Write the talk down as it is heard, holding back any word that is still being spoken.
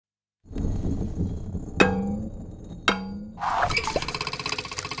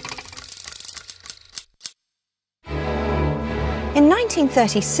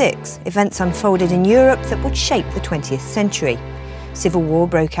1936, events unfolded in Europe that would shape the 20th century. Civil war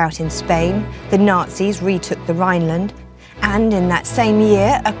broke out in Spain, the Nazis retook the Rhineland, and in that same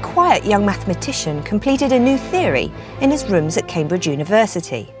year, a quiet young mathematician completed a new theory in his rooms at Cambridge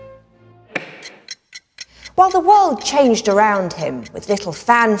University. While the world changed around him with little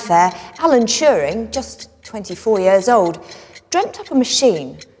fanfare, Alan Turing, just 24 years old, dreamt up a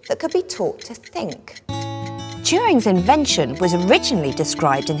machine that could be taught to think. Turing's invention was originally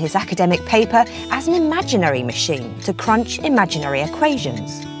described in his academic paper as an imaginary machine to crunch imaginary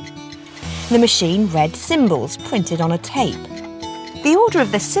equations. The machine read symbols printed on a tape. The order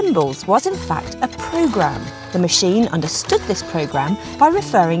of the symbols was in fact a program. The machine understood this program by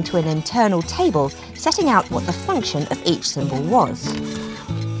referring to an internal table setting out what the function of each symbol was.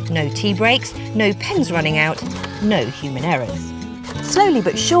 No tea breaks, no pens running out, no human errors. Slowly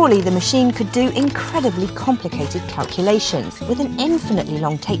but surely, the machine could do incredibly complicated calculations with an infinitely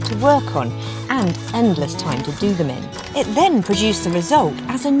long tape to work on and endless time to do them in. It then produced the result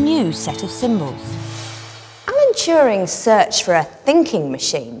as a new set of symbols. Alan Turing's search for a thinking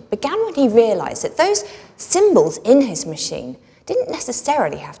machine began when he realised that those symbols in his machine didn't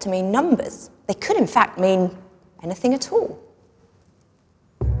necessarily have to mean numbers. They could in fact mean anything at all.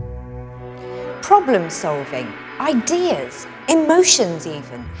 Problem solving, ideas, emotions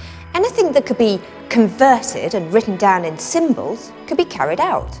even. Anything that could be converted and written down in symbols could be carried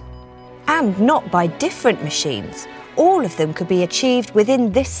out. And not by different machines. All of them could be achieved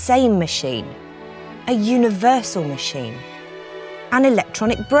within this same machine. A universal machine. An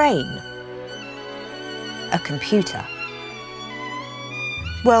electronic brain. A computer.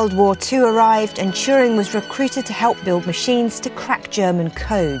 World War II arrived and Turing was recruited to help build machines to crack German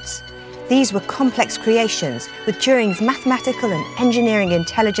codes. These were complex creations with Turing's mathematical and engineering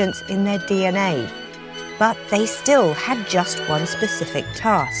intelligence in their DNA. But they still had just one specific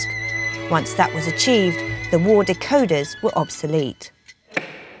task. Once that was achieved, the war decoders were obsolete.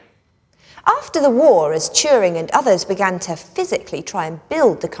 After the war, as Turing and others began to physically try and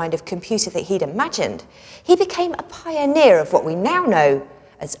build the kind of computer that he'd imagined, he became a pioneer of what we now know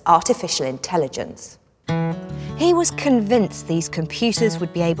as artificial intelligence. He was convinced these computers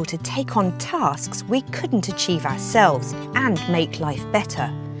would be able to take on tasks we couldn't achieve ourselves and make life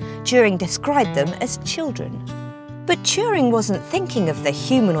better. Turing described them as children. But Turing wasn't thinking of the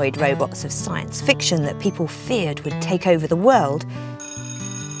humanoid robots of science fiction that people feared would take over the world.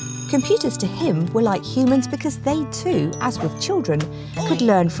 Computers to him were like humans because they too, as with children, could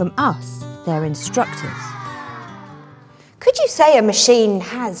learn from us, their instructors. Could you say a machine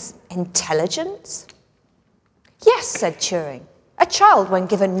has intelligence? Yes, said Turing. A child, when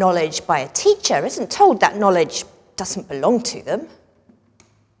given knowledge by a teacher, isn't told that knowledge doesn't belong to them.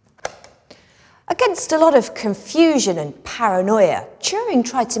 Against a lot of confusion and paranoia, Turing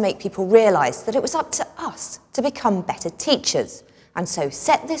tried to make people realise that it was up to us to become better teachers, and so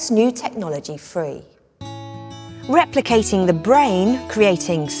set this new technology free. Replicating the brain,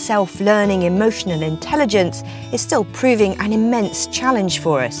 creating self-learning emotional intelligence is still proving an immense challenge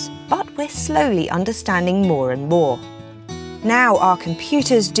for us, but we're slowly understanding more and more. Now our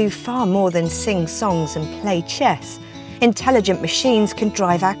computers do far more than sing songs and play chess. Intelligent machines can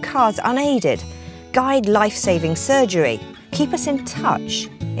drive our cars unaided, guide life-saving surgery, keep us in touch,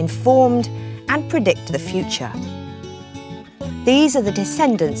 informed, and predict the future. These are the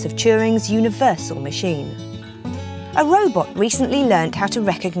descendants of Turing's universal machine. A robot recently learned how to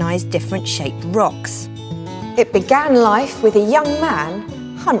recognise different shaped rocks. It began life with a young man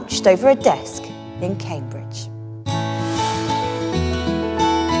hunched over a desk in Cambridge.